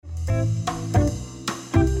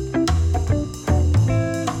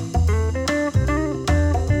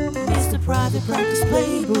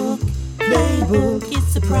playbook.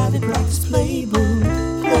 It's a private practice playbook.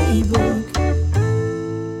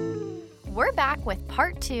 We're back with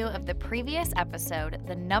part 2 of the previous episode,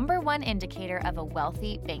 the number 1 indicator of a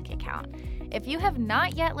wealthy bank account. If you have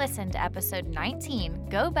not yet listened to episode 19,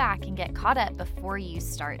 go back and get caught up before you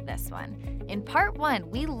start this one. In part 1,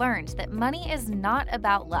 we learned that money is not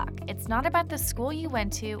about luck. It's not about the school you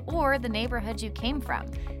went to or the neighborhood you came from.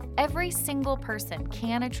 Every single person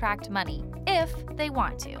can attract money if they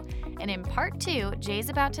want to. And in part 2, Jay's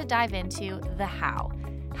about to dive into the how.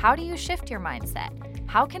 How do you shift your mindset?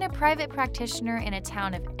 How can a private practitioner in a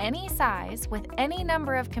town of any size with any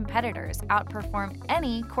number of competitors outperform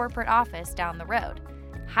any corporate office down the road?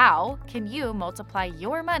 How can you multiply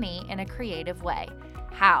your money in a creative way?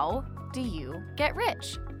 How do you get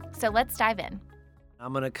rich? So let's dive in.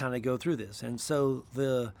 I'm going to kind of go through this. And so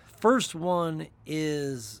the first one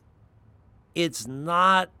is it's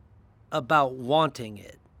not about wanting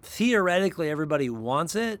it. Theoretically, everybody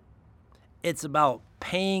wants it. It's about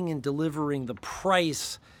paying and delivering the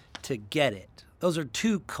price to get it. Those are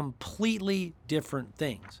two completely different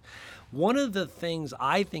things. One of the things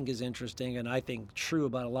I think is interesting and I think true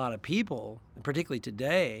about a lot of people, particularly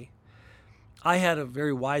today, I had a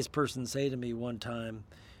very wise person say to me one time,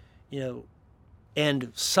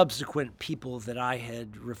 and subsequent people that I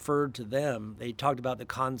had referred to them, they talked about the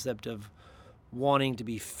concept of wanting to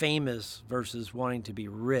be famous versus wanting to be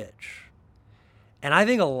rich. And I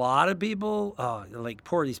think a lot of people,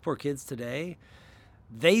 these poor kids today,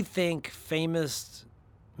 they think famous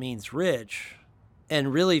means rich,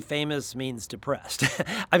 and really famous means depressed.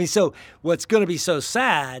 So what's going to be so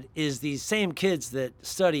sad is these same kids that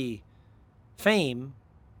study fame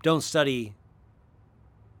don't study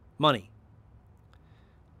money.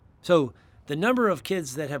 So the number of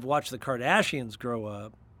kids that have watched the Kardashians grow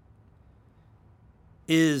up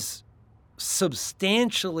is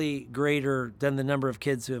substantially greater than the number of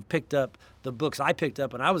kids who have picked up the books I picked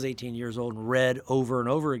up when I was 18 years old and read over and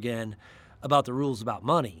over again about the rules about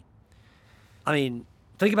money. Think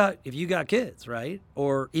about if you got kids, right?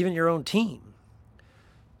 Or even your own team.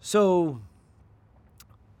 So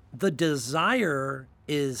the desire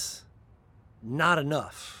is not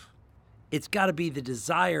enough. It's got to be the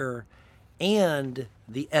desire and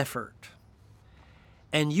the effort.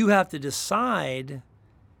 And you have to decide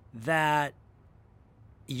that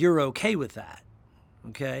you're okay with that,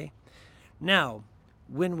 okay? Now,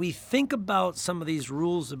 when we think about some of these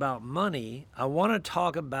rules about money, I want to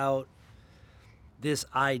talk about this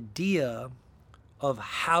idea of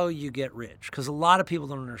how you get rich, because a lot of people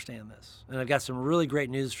don't understand this. And I've got some really great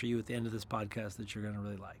news for you at the end of this podcast that you're going to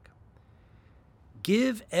really like.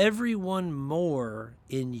 Give everyone more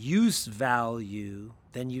in use value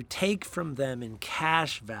than you take from them in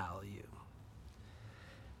cash value.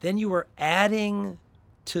 Then you are adding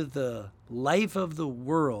to the life of the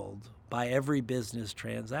world by every business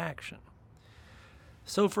transaction.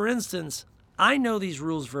 So for instance, I know these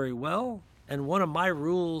rules very well, and one of my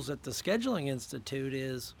rules at the Scheduling Institute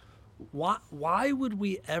is why would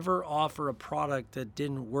we ever offer a product that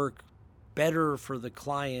didn't work better for the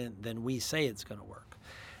client than we say it's going to work?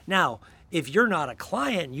 Now, if you're not a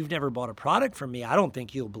client, you've never bought a product from me, I don't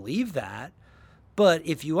think you'll believe that. But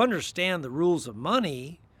if you understand the rules of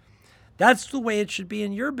money, that's the way it should be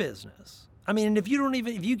in your business. And if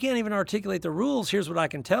you can't even articulate the rules, here's what I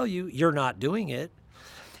can tell you, you're not doing it.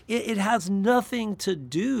 It has nothing to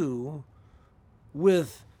do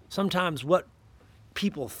with sometimes what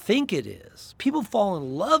people think it is. People fall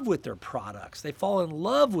in love with their products. They fall in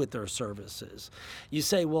love with their services. You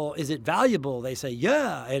say, well, is it valuable? They say,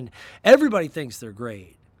 yeah, and everybody thinks they're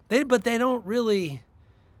great. But they don't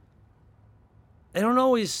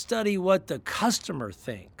always study what the customer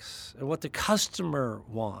thinks and what the customer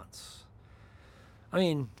wants.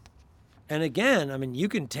 You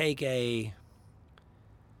can take a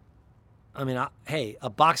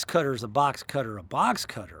box cutter is a box cutter.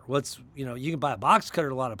 You can buy a box cutter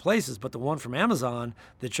at a lot of places, but the one from Amazon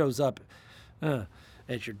that shows up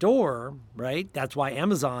at your door, right? That's why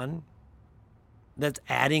Amazon, that's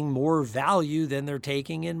adding more value than they're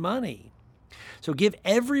taking in money. So give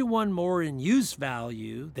everyone more in use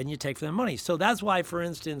value than you take for their money. So that's why, for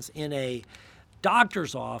instance, in a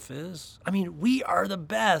doctor's office, we are the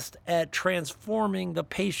best at transforming the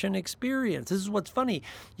patient experience. This is what's funny.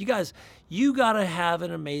 You guys, you got to have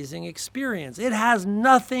an amazing experience. It has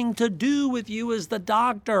nothing to do with you as the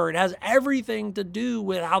doctor. It has everything to do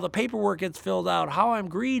with how the paperwork gets filled out, how I'm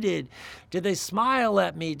greeted. Did they smile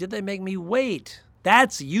at me? Did they make me wait?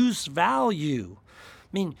 That's use value.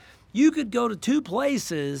 You could go to two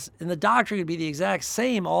places and the doctor could be the exact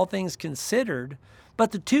same, all things considered, But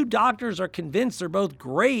the two doctors are convinced they're both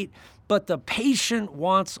great, but the patient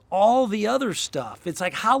wants all the other stuff. It's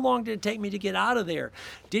like, how long did it take me to get out of there?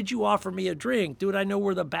 Did you offer me a drink? Did I know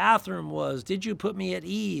where the bathroom was? Did you put me at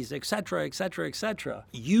ease, et cetera, et cetera, et cetera?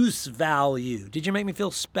 Use value. Did you make me feel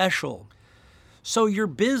special? So your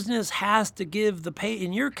business has to give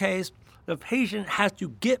in your case, the patient has to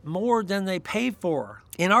get more than they pay for.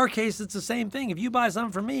 In our case, it's the same thing. If you buy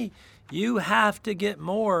something from me, you have to get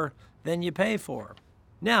more than you pay for.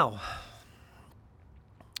 Now,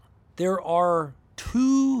 there are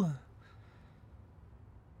two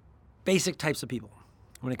basic types of people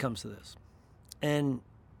when it comes to this. And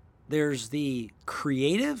there's the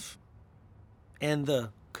creative and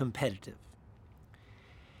the competitive.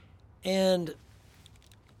 And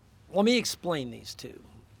let me explain these two.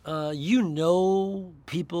 You know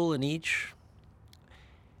people in each.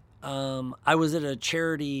 I was at a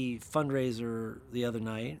charity fundraiser the other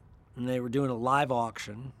night, and they were doing a live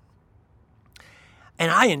auction. And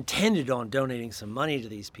I intended on donating some money to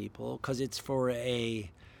these people because it's for it's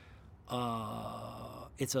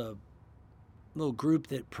a little group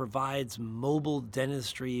that provides mobile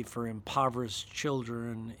dentistry for impoverished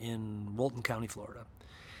children in Walton County, Florida.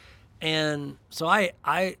 And so I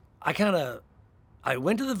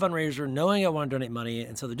went to the fundraiser knowing I wanted to donate money,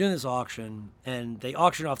 and so they're doing this auction, and they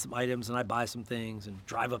auction off some items, and I buy some things and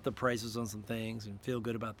drive up the prices on some things and feel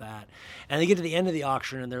good about that. And they get to the end of the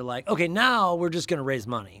auction, and they're like, okay, now we're just going to raise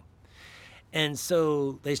money. And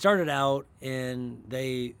so they started out, and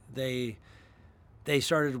they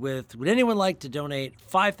started with, would anyone like to donate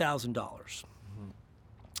 $5,000?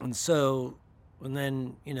 Mm-hmm. And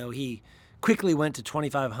then, he quickly went to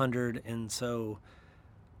 $2,500, and so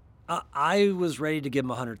I was ready to give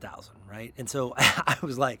him $100,000, right? And so I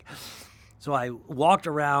was like, so I walked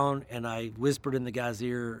around and I whispered in the guy's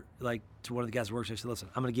ear, like to one of the guys who works there, I said, listen,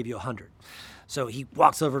 I'm going to give you $100. So he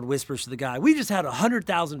walks over and whispers to the guy, we just had a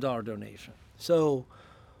 $100,000 donation. So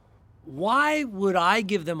why would I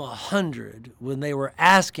give them $100 when they were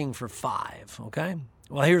asking for $5? Okay.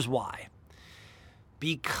 Well, here's why.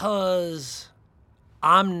 Because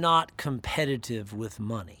I'm not competitive with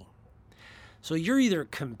money. So you're either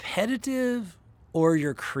competitive or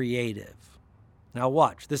you're creative. Now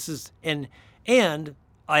watch, this is, and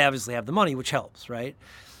I obviously have the money, which helps, right?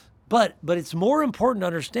 But it's more important to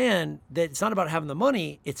understand that it's not about having the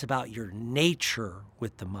money, it's about your nature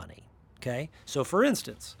with the money, okay? So for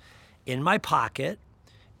instance, in my pocket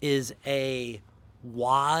is a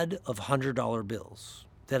wad of $100 bills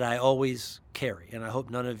that I always carry, and I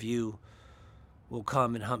hope none of you will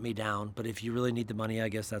come and hunt me down. But if you really need the money, I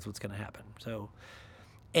guess that's what's going to happen.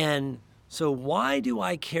 So why do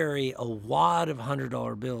I carry a wad of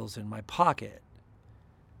 $100 bills in my pocket?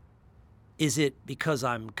 Is it because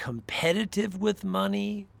I'm competitive with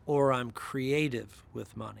money or I'm creative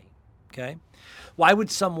with money? Okay. Why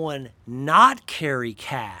would someone not carry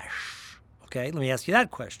cash? Okay. Let me ask you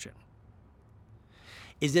that question.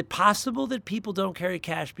 Is it possible that people don't carry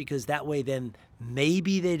cash because that way then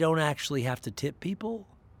maybe they don't actually have to tip people?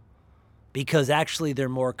 Because actually they're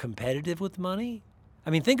more competitive with money?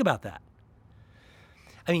 I mean, think about that.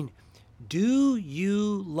 I mean, do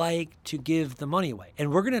you like to give the money away?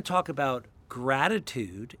 And we're going to talk about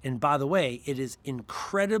gratitude. And by the way, it is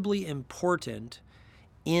incredibly important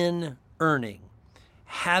in earning,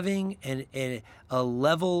 having a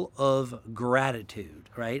level of gratitude,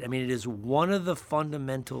 right? I mean, it is one of the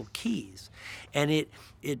fundamental keys. And it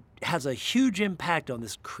has a huge impact on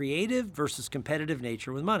this creative versus competitive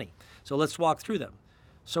nature with money. So let's walk through them.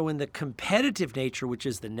 So in the competitive nature, which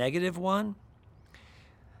is the negative one,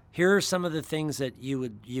 here are some of the things that you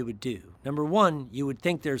would do. Number one, you would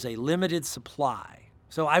think there's a limited supply.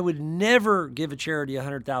 So I would never give a charity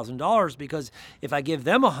 $100,000 because if I give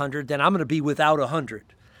them $100, then I'm going to be without $100.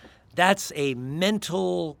 That's a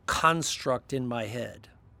mental construct in my head.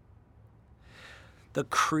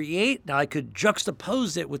 Now I could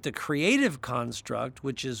juxtapose it with the creative construct,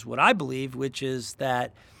 which is what I believe, which is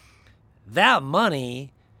that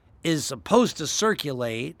money is supposed to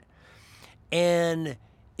circulate, and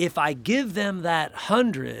if I give them that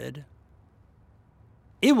 100,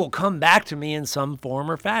 it will come back to me in some form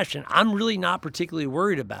or fashion. I'm really not particularly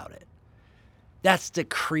worried about it. That's the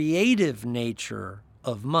creative nature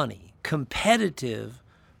of money, competitive,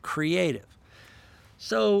 creative.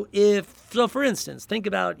 So for instance, think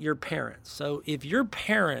about your parents. So if your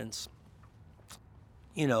parents,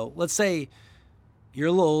 let's say you're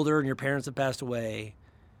a little older and your parents have passed away,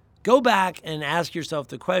 go back and ask yourself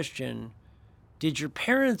the question, did your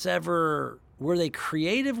parents were they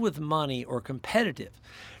creative with money or competitive?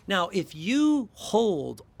 Now, if you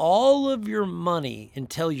hold all of your money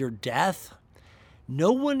until your death,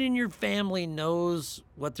 No one in your family knows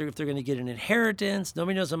if they're going to get an inheritance.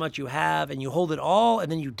 Nobody knows how much you have, and you hold it all, and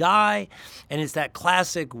then you die, and it's that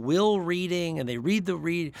classic will reading, and they read the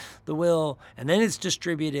will, and then it's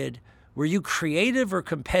distributed. Were you creative or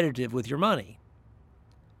competitive with your money?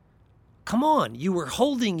 Come on, you were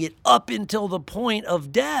holding it up until the point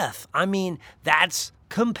of death. I mean, that's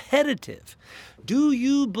competitive. Do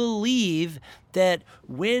you believe that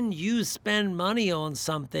when you spend money on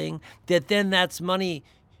something, that then that's money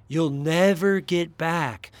you'll never get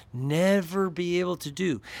back, never be able to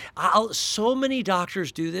do? So many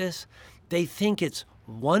doctors do this. They think it's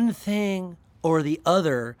one thing or the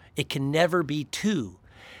other. It can never be two.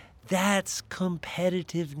 That's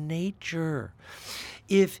competitive nature.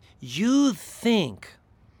 If you think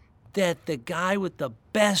that the guy with the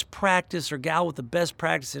best practice or gal with the best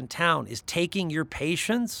practice in town is taking your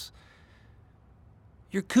patients,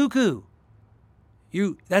 you're cuckoo.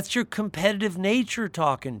 That's your competitive nature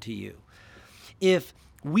talking to you. If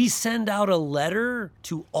we send out a letter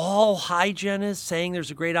to all hygienists saying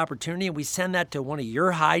there's a great opportunity, and we send that to one of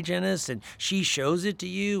your hygienists and she shows it to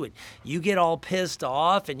you and you get all pissed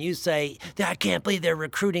off and you say, I can't believe they're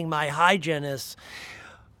recruiting my hygienists.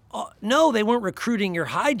 No, they weren't recruiting your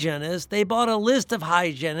hygienist. They bought a list of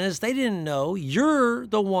hygienists. They didn't know you're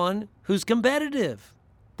the one who's competitive.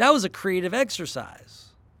 That was a creative exercise.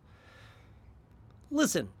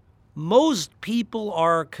 Listen, most people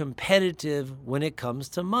are competitive when it comes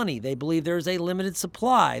to money. They believe there's a limited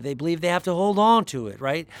supply. They believe they have to hold on to it,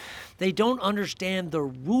 right? They don't understand the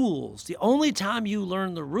rules. The only time you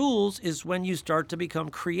learn the rules is when you start to become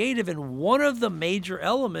creative, and one of the major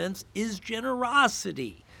elements is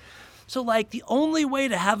generosity. So the only way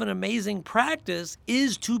to have an amazing practice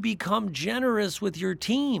is to become generous with your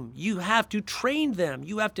team. You have to train them.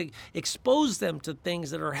 You have to expose them to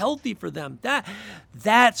things that are healthy for them.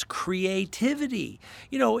 That's creativity.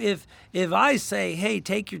 If I say, hey,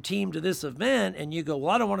 take your team to this event, and you go,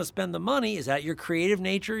 well, I don't want to spend the money, is that your creative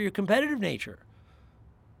nature or your competitive nature?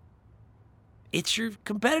 It's your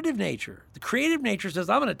competitive nature. The creative nature says,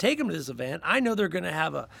 I'm going to take them to this event. I know they're going to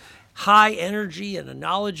have a high energy and a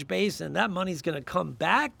knowledge base, and that money's going to come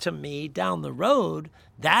back to me down the road.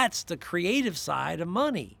 That's the creative side of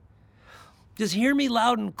money. Just hear me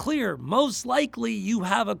loud and clear. Most likely you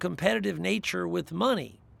have a competitive nature with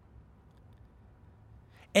money.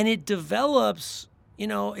 And it develops,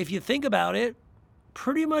 if you think about it,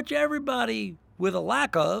 pretty much everybody with a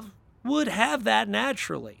lack of would have that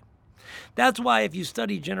naturally. That's why if you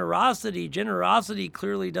study generosity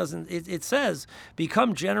clearly doesn't, it says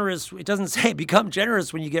become generous. It doesn't say become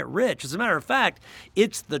generous when you get rich. As a matter of fact,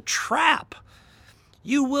 it's the trap.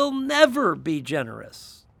 You will never be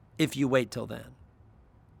generous if you wait till then.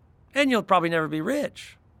 And you'll probably never be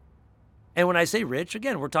rich. And when I say rich,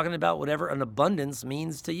 again, we're talking about whatever an abundance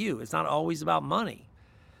means to you. It's not always about money.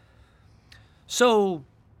 So,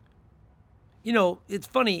 it's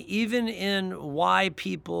funny, even in why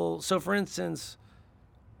people, so for instance,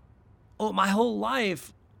 my whole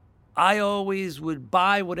life, I always would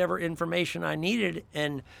buy whatever information I needed,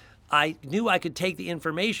 and I knew I could take the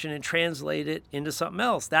information and translate it into something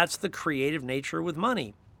else. That's the creative nature with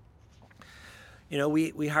money.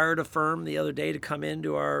 We hired a firm the other day to come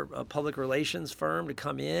into our public relations firm to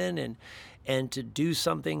come in and to do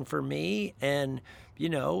something for me. And,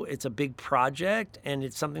 it's a big project and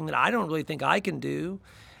it's something that I don't really think I can do.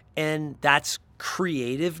 And that's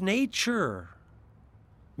creative nature.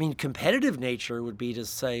 I mean, competitive nature would be to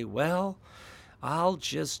say, well, I'll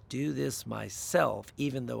just do this myself,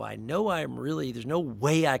 even though I know there's no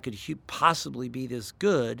way I could possibly be this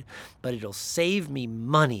good, but it'll save me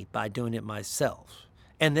money by doing it myself.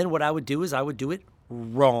 And then what I would do is I would do it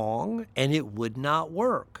wrong and it would not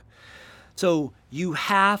work. So you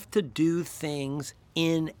have to do things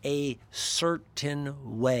in a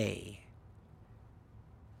certain way.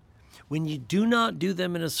 When you do not do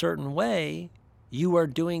them in a certain way, you are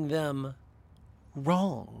doing them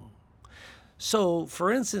wrong. So, for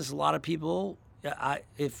instance, a lot of people,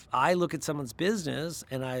 if I look at someone's business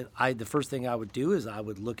and the first thing I would do is I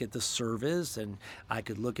would look at the service, and I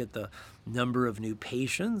could look at the number of new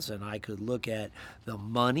patients, and I could look at the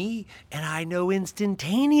money, and I know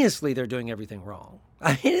instantaneously they're doing everything wrong.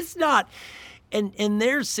 I mean, it's not, and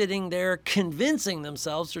they're sitting there convincing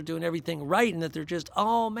themselves they're doing everything right and that they're just,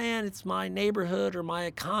 oh man, it's my neighborhood or my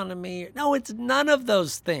economy. No, it's none of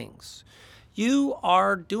those things. You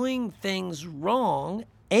are doing things wrong,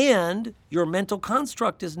 and your mental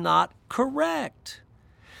construct is not correct.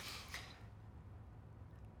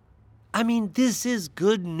 I mean, this is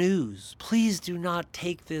good news. Please do not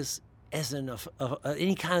take this as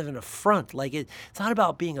any kind of an affront. Like it's not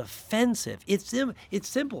about being offensive. It's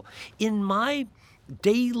simple. In our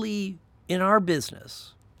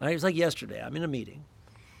business, right, it was like yesterday, I'm in a meeting.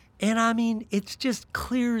 And I mean, it's just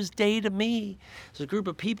clear as day to me. There's a group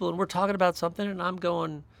of people and we're talking about something and I'm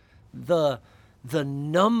going, the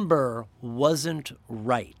number wasn't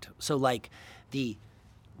right. So like the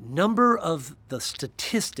number of the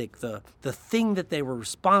statistic, the thing that they were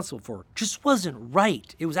responsible for just wasn't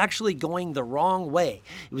right. It was actually going the wrong way.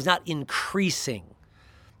 It was not increasing.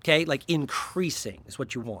 Okay? Like increasing is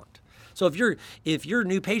what you want. So if your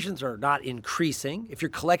new patients are not increasing, if your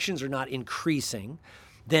collections are not increasing,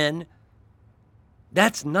 then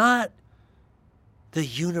that's not the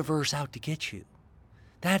universe out to get you.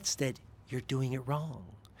 That's that you're doing it wrong.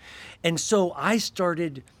 And so I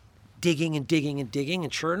started digging and digging and digging,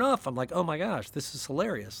 and sure enough, I'm like, oh my gosh, this is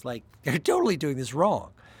hilarious. Like, they're totally doing this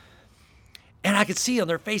wrong. And I could see on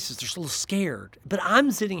their faces, they're so scared. But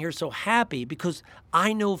I'm sitting here so happy because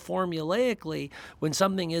I know formulaically when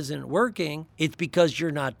something isn't working, it's because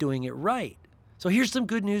you're not doing it right. So here's some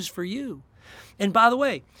good news for you. And by the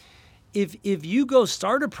way, if you go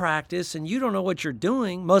start a practice and you don't know what you're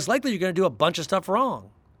doing, most likely you're going to do a bunch of stuff wrong.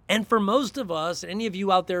 And for most of us, any of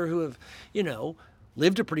you out there who have,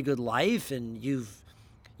 lived a pretty good life and you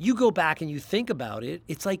go back and you think about it,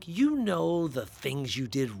 it's like the things you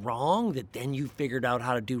did wrong that then you figured out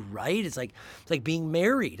how to do right. It's like being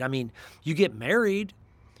married. I mean, you get married.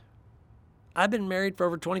 I've been married for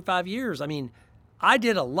over 25 years. I mean, I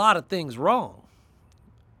did a lot of things wrong.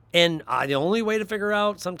 And the only way to figure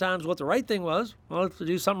out sometimes what the right thing was to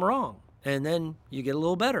do something wrong. And then you get a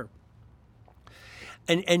little better.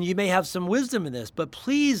 And you may have some wisdom in this, but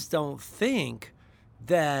please don't think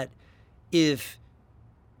that if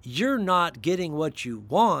you're not getting what you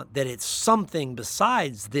want, that it's something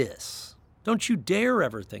besides this. Don't you dare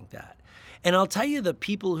ever think that. And I'll tell you, the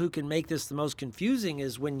people who can make this the most confusing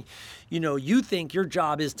is when, you think your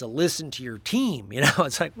job is to listen to your team.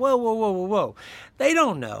 It's like, whoa. They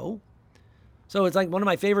don't know. So it's like one of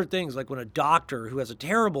my favorite things, like when a doctor who has a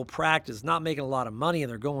terrible practice, not making a lot of money, and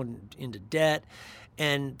they're going into debt,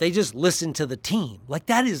 and they just listen to the team. Like,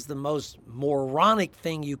 that is the most moronic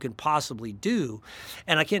thing you can possibly do.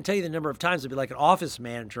 And I can't tell you the number of times I'd be like an office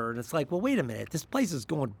manager, and it's like, well, wait a minute, this place is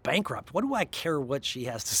going bankrupt. What do I care what she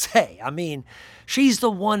has to say? I mean, she's the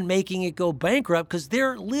one making it go bankrupt, because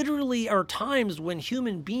there literally are times when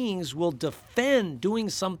human beings will defend doing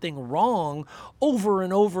something wrong over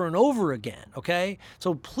and over and over again, okay?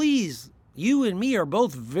 So please, you and me are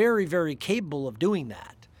both very, very capable of doing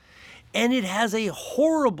that. And it has a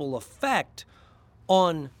horrible effect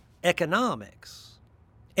on economics.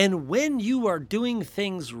 And when you are doing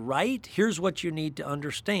things right, here's what you need to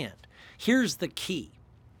understand. Here's the key.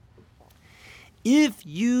 If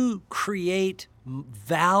you create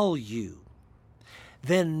value,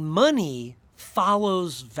 then money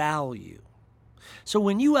follows value. So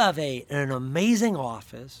when you have an amazing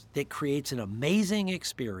office that creates an amazing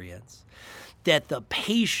experience, that the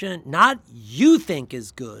patient, not you think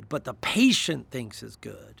is good, but the patient thinks is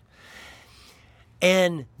good.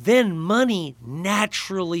 And then money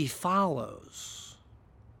naturally follows.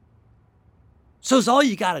 So it's all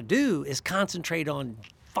you got to do is concentrate on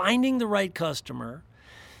finding the right customer,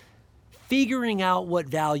 figuring out what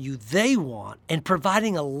value they want, and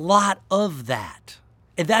providing a lot of that.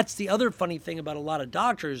 And that's the other funny thing about a lot of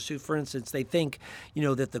doctors who, for instance, they think,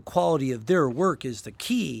 that the quality of their work is the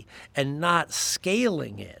key and not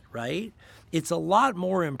scaling it, right? It's a lot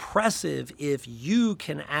more impressive if you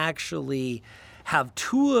can actually have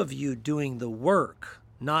two of you doing the work,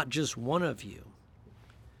 not just one of you.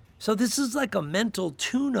 So this is like a mental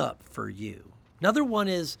tune-up for you. Another one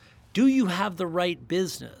is, do you have the right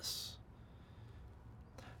business?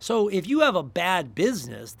 So if you have a bad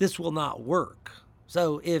business, this will not work.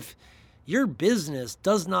 So if your business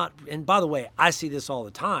does not, and by the way, I see this all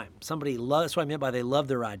the time. Somebody loves, that's what I meant by they love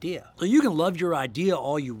their idea. So you can love your idea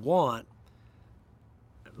all you want,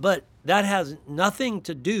 but that has nothing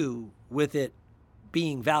to do with it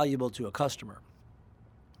being valuable to a customer.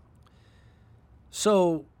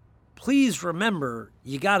 So please remember,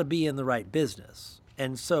 you got to be in the right business.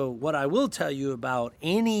 And so what I will tell you about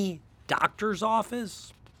any doctor's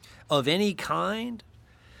office of any kind,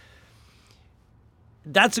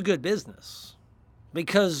 that's a good business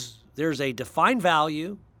because there's a defined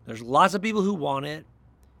value. There's lots of people who want it.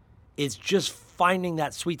 It's just finding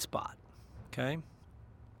that sweet spot, okay?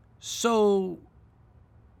 So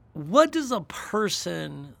what does a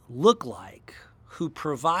person look like who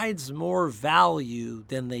provides more value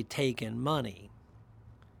than they take in money?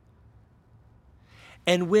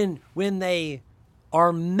 And when they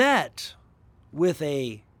are met with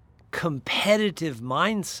a competitive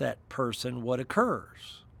mindset person, what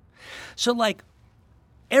occurs? So like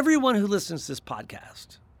everyone who listens to this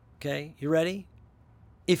podcast, okay, you ready?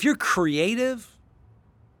 If you're creative,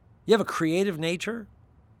 you have a creative nature,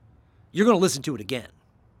 you're going to listen to it again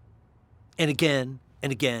and again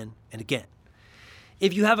and again and again.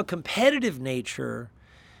 If you have a competitive nature,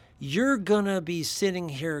 you're going to be sitting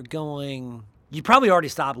here going, you probably already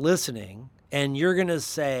stopped listening, and you're going to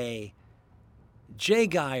say, Jay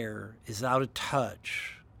Geier is out of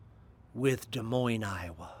touch with Des Moines,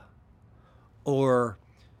 Iowa, or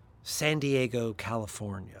San Diego,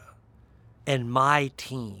 California, and my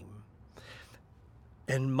team,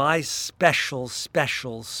 and my special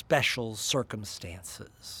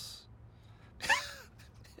circumstances.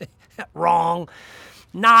 Wrong.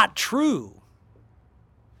 Not true.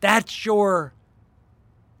 That's your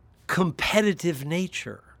competitive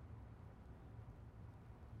nature.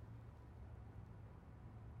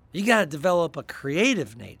 You got to develop a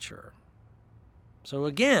creative nature. So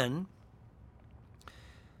again,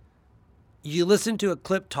 you listen to a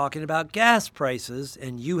clip talking about gas prices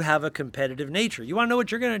and you have a competitive nature. You want to know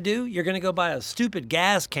what you're going to do? You're going to go buy a stupid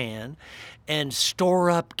gas can and store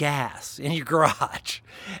up gas in your garage.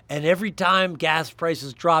 And every time gas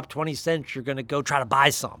prices drop 20 cents, you're going to go try to buy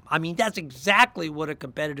some. I mean, that's exactly what a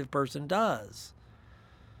competitive person does.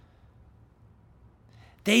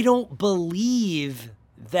 They don't believe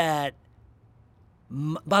that,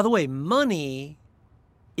 by the way, money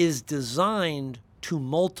is designed to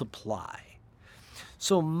multiply.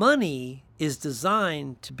 So money is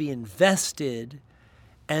designed to be invested,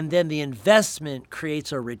 and then the investment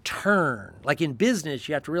creates a return. Like in business,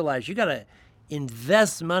 you have to realize you got to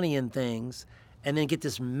invest money in things and then get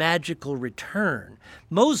this magical return.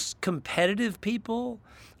 Most competitive people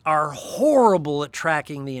are horrible at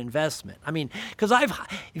tracking the investment. I mean, because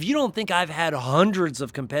if you don't think I've had hundreds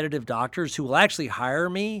of competitive doctors who will actually hire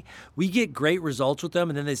me, we get great results with them,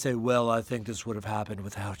 and then they say, well, I think this would have happened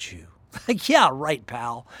without you. Like, yeah, right,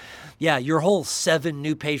 pal. Yeah, your whole 7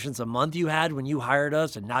 new patients a month you had when you hired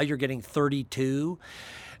us, and now you're getting 32.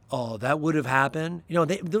 Oh, that would have happened. You know,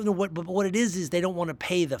 what it is they don't want to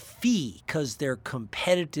pay the fee because they're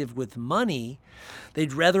competitive with money.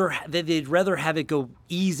 They'd rather have it go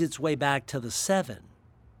ease its way back to the 7.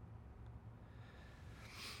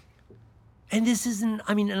 And this isn't,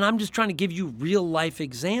 I mean, and I'm just trying to give you real life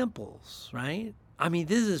examples, right? I mean,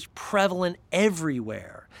 this is prevalent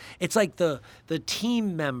everywhere. It's like the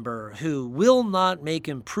team member who will not make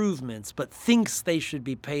improvements but thinks they should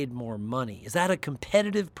be paid more money. Is that a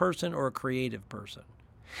competitive person or a creative person?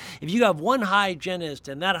 If you have one hygienist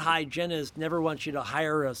and that hygienist never wants you to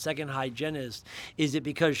hire a second hygienist, is it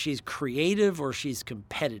because she's creative or she's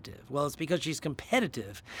competitive? Well, it's because she's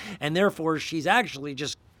competitive, and therefore she's actually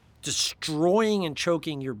just destroying and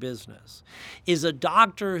choking your business. Is a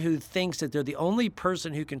doctor who thinks that they're the only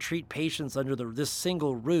person who can treat patients under this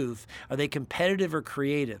single roof, are they competitive or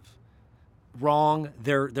creative? Wrong,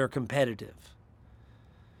 they're competitive.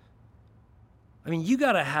 I mean, you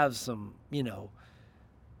got to have some,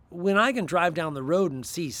 when I can drive down the road and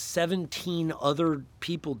see 17 other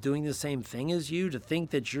people doing the same thing as you, to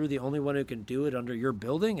think that you're the only one who can do it under your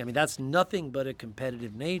building, I mean, that's nothing but a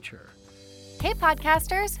competitive nature. Hey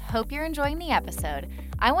podcasters, hope you're enjoying the episode.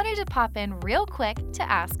 I wanted to pop in real quick to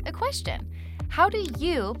ask a question. How do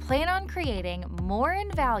you plan on creating more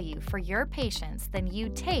in value for your patients than you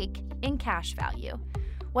take in cash value?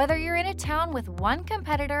 Whether you're in a town with one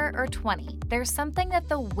competitor or 20, there's something that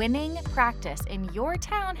the winning practice in your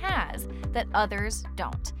town has that others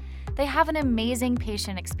don't. They have an amazing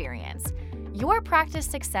patient experience. Your practice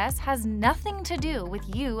success has nothing to do with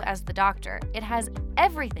you as the doctor. It has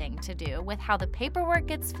everything to do with how the paperwork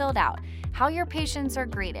gets filled out, how your patients are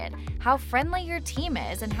greeted, how friendly your team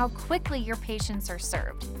is, and how quickly your patients are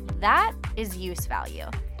served. That is use value.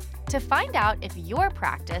 To find out if your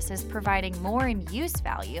practice is providing more in use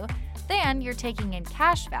value than you're taking in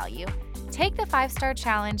cash value, take the 5-Star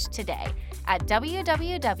Challenge today at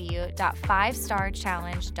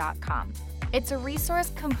www.5starchallenge.com. It's a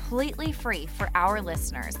resource completely free for our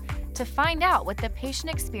listeners to find out what the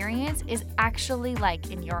patient experience is actually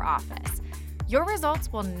like in your office. Your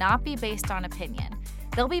results will not be based on opinion.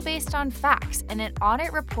 They'll be based on facts and an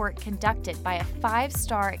audit report conducted by a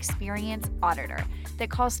 5-star experienced auditor that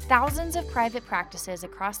calls thousands of private practices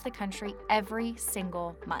across the country every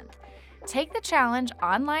single month. Take the challenge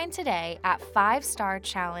online today at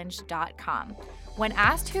 5starchallenge.com. When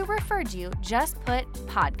asked who referred you, just put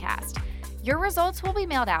podcast. Your results will be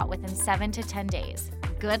mailed out within 7 to 10 days.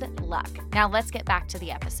 Good luck. Now let's get back to the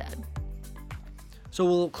episode. So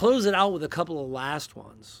we'll close it out with a couple of last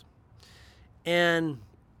ones. And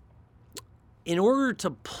in order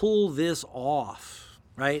to pull this off,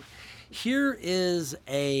 right, here is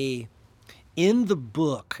in the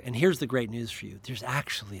book, and here's the great news for you. There's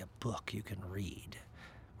actually a book you can read.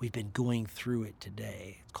 We've been going through it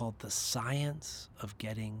today. It's called The Science of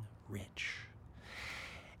Getting Rich.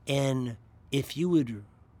 And if you would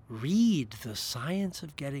read The Science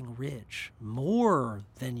of Getting Rich more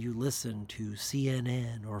than you listen to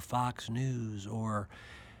CNN or Fox News or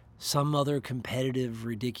some other competitive,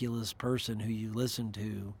 ridiculous person who you listen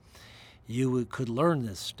to, you could learn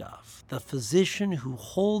this stuff. The physician who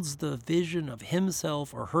holds the vision of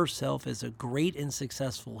himself or herself as a great and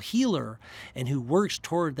successful healer and who works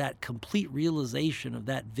toward that complete realization of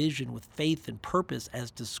that vision with faith and purpose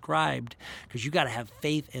as described, because you got to have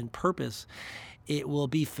faith and purpose, it will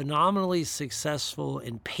be phenomenally successful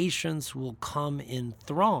and patients will come in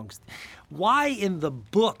throngs. Why in the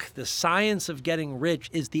book, The Science of Getting Rich,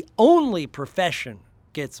 is the only profession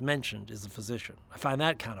gets mentioned is a physician. I find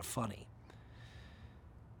that kind of funny.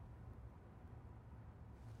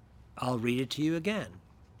 I'll read it to you again.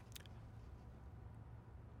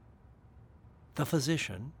 The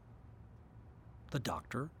physician, the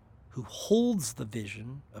doctor, who holds the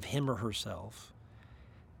vision of him or herself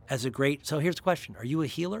as a great... So here's the question. Are you a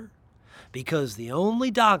healer? Because the only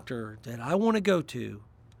doctor that I want to go to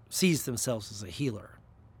sees themselves as a healer,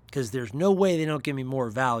 because there's no way they don't give me more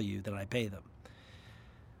value than I pay them.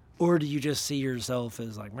 Or do you just see yourself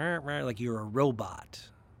as like you're a robot?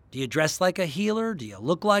 Do you dress like a healer? Do you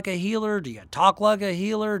look like a healer? Do you talk like a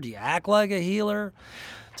healer? Do you act like a healer?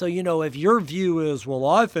 So, if your view is, well,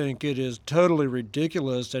 I think it is totally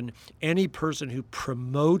ridiculous and any person who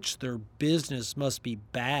promotes their business must be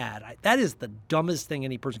bad, that is the dumbest thing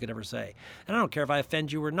any person could ever say. And I don't care if I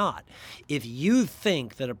offend you or not. If you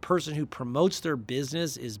think that a person who promotes their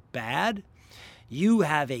business is bad, you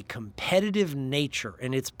have a competitive nature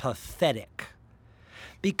and it's pathetic.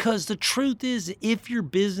 Because the truth is, if your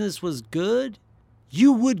business was good,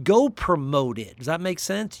 you would go promote it. Does that make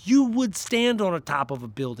sense? You would stand on the top of a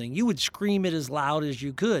building. You would scream it as loud as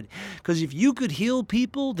you could. Because if you could heal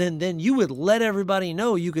people, then you would let everybody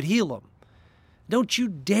know you could heal them. Don't you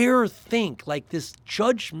dare think like this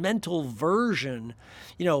judgmental version,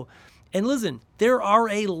 And listen, there are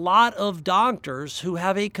a lot of doctors who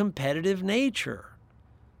have a competitive nature.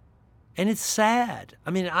 And it's sad.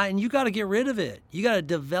 And you got to get rid of it. You got to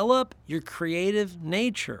develop your creative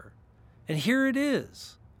nature. And here it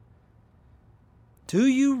is. Do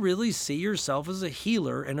you really see yourself as a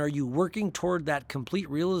healer, and are you working toward that complete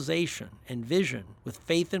realization and vision with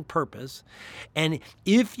faith and purpose? And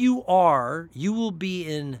if you are, you will be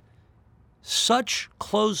in such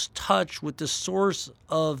close touch with the source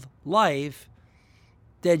of life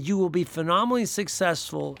that you will be phenomenally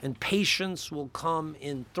successful and patients will come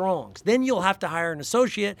in throngs. Then you'll have to hire an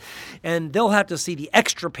associate and they'll have to see the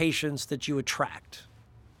extra patients that you attract,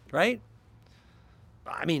 right?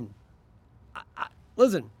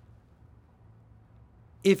 Listen,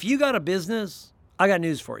 if you got a business, I got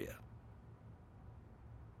news for you.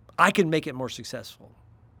 I can make it more successful.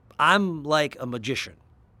 I'm like a magician.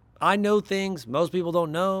 I know things most people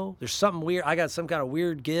don't know. There's something weird. I got some kind of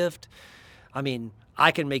weird gift.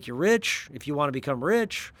 I can make you rich if you want to become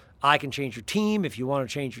rich. I can change your team if you want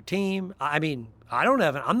to change your team. I'm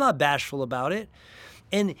not bashful about it.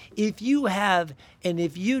 And if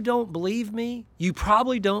you don't believe me, you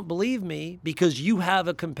probably don't believe me because you have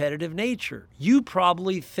a competitive nature. You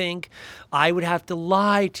probably think I would have to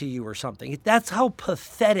lie to you or something. That's how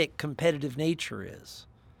pathetic competitive nature is.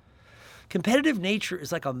 Competitive nature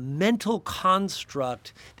is like a mental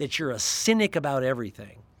construct that you're a cynic about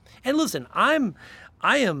everything. And listen, I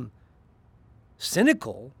am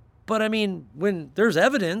cynical, but when there's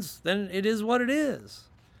evidence, then it is what it is.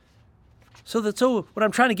 So what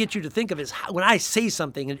I'm trying to get you to think of is when I say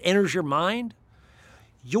something and it enters your mind,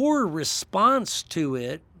 your response to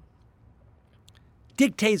it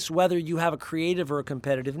dictates whether you have a creative or a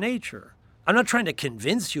competitive nature. I'm not trying to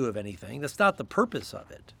convince you of anything. That's not the purpose of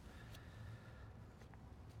it.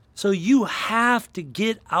 So you have to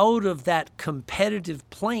get out of that competitive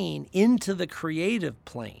plane into the creative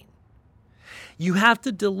plane. You have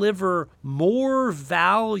to deliver more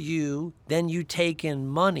value than you take in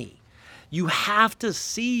money. You have to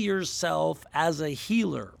see yourself as a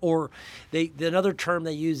healer, or another term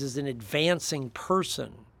they use is an advancing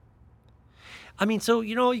person. I mean, so,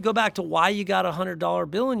 you go back to why you got a $100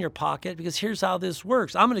 bill in your pocket, because here's how this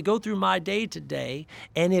works. I'm going to go through my day today,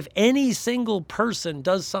 and if any single person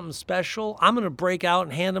does something special, I'm going to break out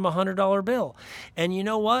and hand them a $100 bill. And you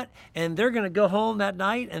know what? And they're going to go home that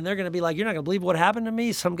night, and they're going to be like, you're not going to believe what happened to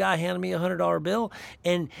me. Some guy handed me a $100 bill.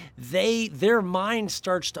 And their mind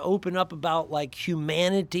starts to open up about like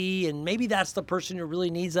humanity, and maybe that's the person who really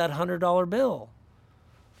needs that $100 bill.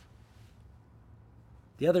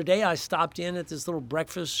 The other day, I stopped in at this little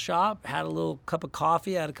breakfast shop, had a little cup of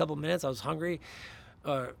coffee, I had a couple minutes, I was hungry,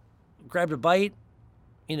 grabbed a bite,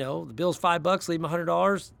 the bill's $5, leave them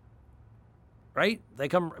 $100, right? They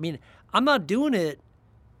come, I'm not doing it.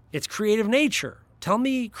 It's creative nature. Tell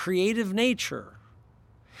me creative nature.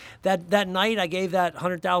 That night, I gave that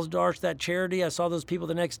 $100,000 to that charity. I saw those people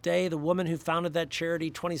the next day. The woman who founded that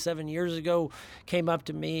charity 27 years ago came up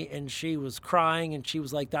to me, and she was crying, and she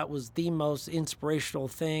was like, that was the most inspirational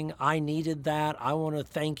thing. I needed that. I want to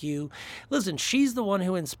thank you. Listen, she's the one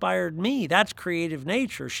who inspired me. That's creative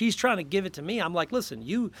nature. She's trying to give it to me. I'm like, listen,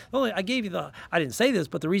 I gave you I didn't say this,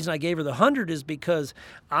 but the reason I gave her the 100 is because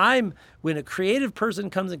when a creative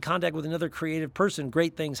person comes in contact with another creative person,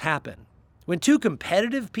 great things happen. When two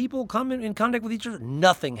competitive people come in contact with each other,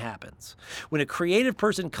 nothing happens. When a creative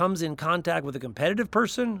person comes in contact with a competitive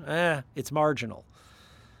person, it's marginal.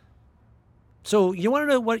 So you want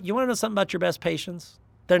to know something about your best patients?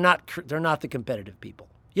 They're not the competitive people.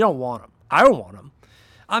 You don't want them. I don't want them.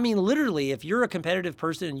 Literally, if you're a competitive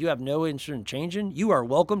person and you have no interest in changing, you are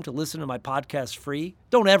welcome to listen to my podcast free.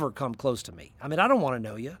 Don't ever come close to me. I don't want to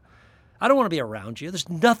know you. I don't want to be around you. There's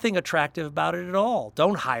nothing attractive about it at all.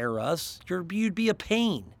 Don't hire us. You'd be a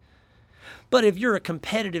pain. But if you're a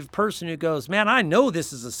competitive person who goes, man, I know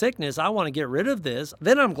this is a sickness, I want to get rid of this,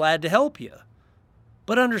 then I'm glad to help you.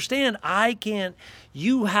 But understand,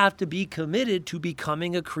 you have to be committed to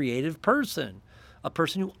becoming a creative person, a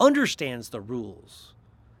person who understands the rules,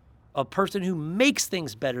 a person who makes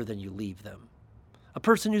things better than you leave them, a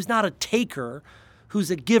person who's not a taker,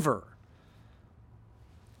 who's a giver.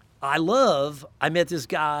 I met this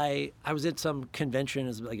guy, I was at some convention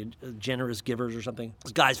as like a generous givers or something.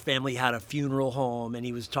 This guy's family had a funeral home, and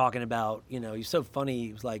he was talking about, he's so funny.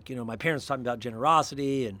 He was like, my parents taught me about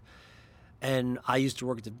generosity, and I used to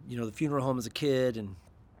work at the funeral home as a kid. And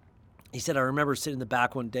he said, I remember sitting in the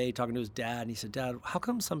back one day talking to his dad, and he said, Dad, how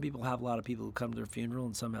come some people have a lot of people who come to their funeral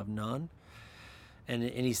and some have none? And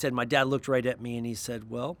he said, my dad looked right at me and he said,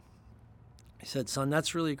 son,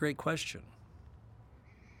 that's really a great question.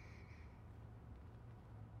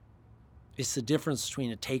 It's the difference between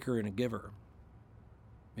a taker and a giver.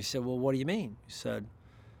 He said, well, what do you mean? He said,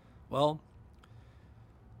 well,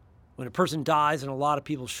 when a person dies and a lot of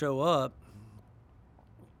people show up,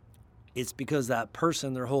 it's because that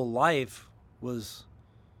person, their whole life, was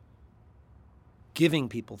giving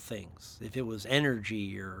people things. If it was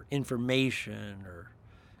energy or information or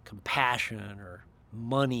compassion or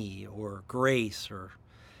money or grace,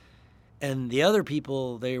 and the other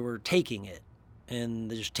people, they were taking it.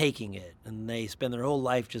 And they're just taking it, and they spend their whole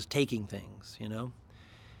life just taking things,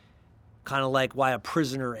 Kind of like why a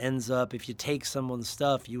prisoner ends up, if you take someone's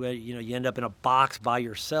stuff, you end up in a box by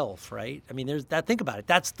yourself, right? There's that. Think about it.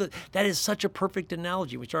 That is such a perfect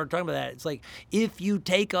analogy. We started talking about that. It's like if you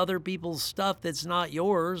take other people's stuff that's not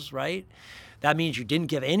yours, right? That means you didn't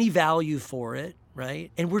give any value for it,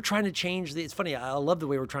 right? And we're trying to change it's funny. I love the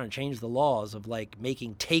way we're trying to change the laws of like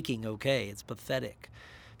making taking okay. It's pathetic.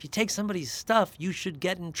 If you take somebody's stuff, you should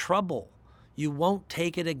get in trouble. You won't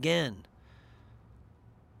take it again,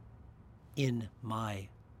 in my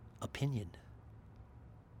opinion.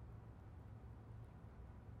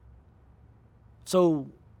 So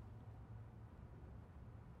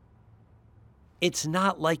it's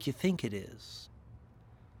not like you think it is.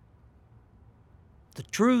 The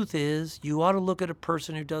truth is, you ought to look at a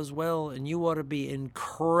person who does well, and you ought to be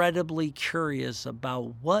incredibly curious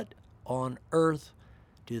about what on earth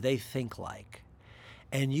do they think like?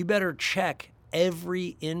 And you better check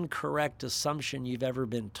every incorrect assumption you've ever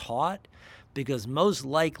been taught, because most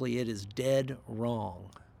likely it is dead wrong.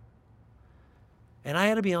 And I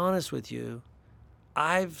got to be honest with you,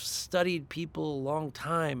 I've studied people a long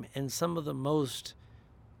time, and some of the most,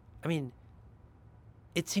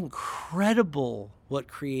 it's incredible what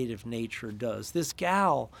creative nature does. This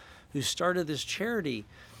gal who started this charity,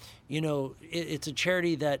 it's a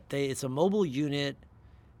charity that it's a mobile unit,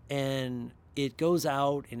 and it goes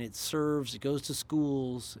out and it goes to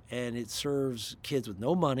schools, and it serves kids with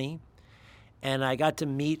no money. And I got to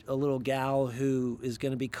meet a little gal who is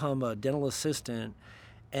going to become a dental assistant,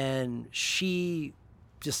 and she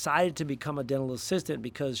decided to become a dental assistant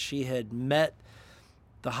because she had met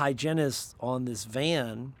the hygienist on this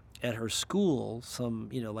van at her school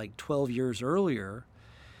like 12 years earlier.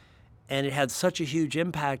 And it had such a huge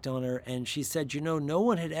impact on her. And she said, no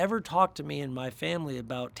one had ever talked to me and my family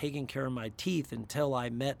about taking care of my teeth until I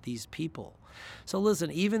met these people. So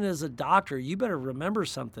listen, even as a doctor, you better remember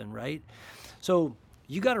something, right? So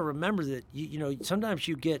you got to remember that, sometimes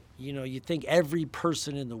you get, you think every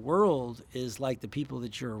person in the world is like the people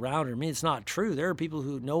that you're around. I mean, it's not true. There are people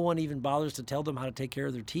who no one even bothers to tell them how to take care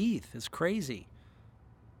of their teeth. It's crazy.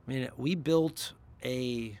 I mean, we built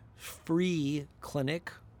a free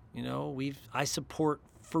clinic. I support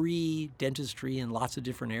free dentistry in lots of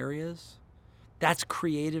different areas. That's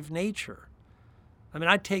creative nature. I mean,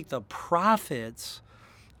 I take the profits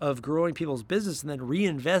of growing people's business and then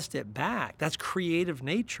reinvest it back. That's creative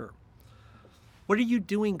nature. What are you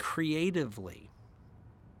doing creatively?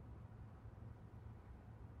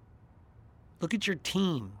 Look at your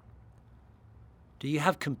team. Do you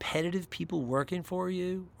have competitive people working for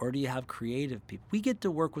you, or do you have creative people? We get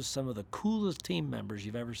to work with some of the coolest team members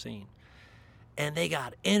you've ever seen. And they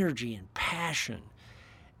got energy and passion,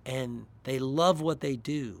 and they love what they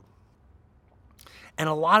do. And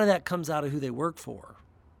a lot of that comes out of who they work for.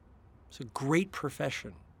 It's a great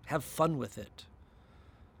profession. Have fun with it.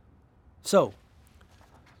 So,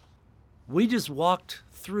 we just walked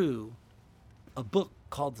through a book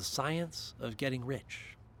called The Science of Getting Rich.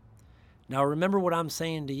 Now, remember what I'm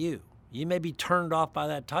saying to you. You may be turned off by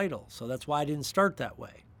that title, so that's why I didn't start that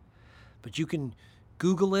way. But you can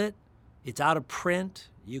Google it. It's out of print.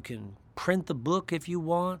 You can print the book if you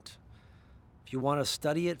want. If you want to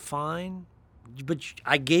study it, fine. But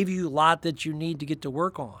I gave you a lot that you need to get to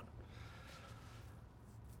work on.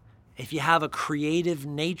 If you have a creative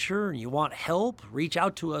nature and you want help, reach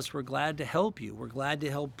out to us. We're glad to help you. We're glad to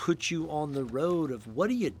help put you on the road of what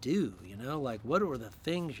do you do? What are the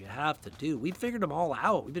things you have to do? We've figured them all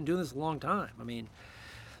out. We've been doing this a long time.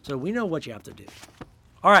 So we know what you have to do.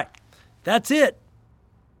 All right, that's it.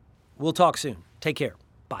 We'll talk soon. Take care.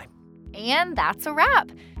 Bye. And that's a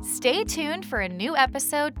wrap. Stay tuned for a new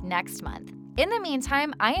episode next month. In the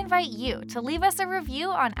meantime, I invite you to leave us a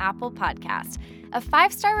review on Apple Podcast. A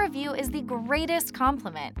 5-star review is the greatest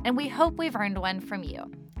compliment, and we hope we've earned one from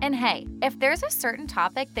you. And hey, if there's a certain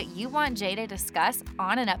topic that you want Jay to discuss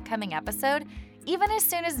on an upcoming episode, even as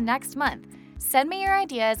soon as next month, send me your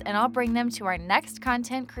ideas and I'll bring them to our next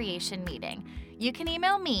content creation meeting. You can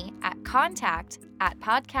email me at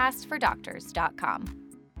contact@podcastfordoctors.com.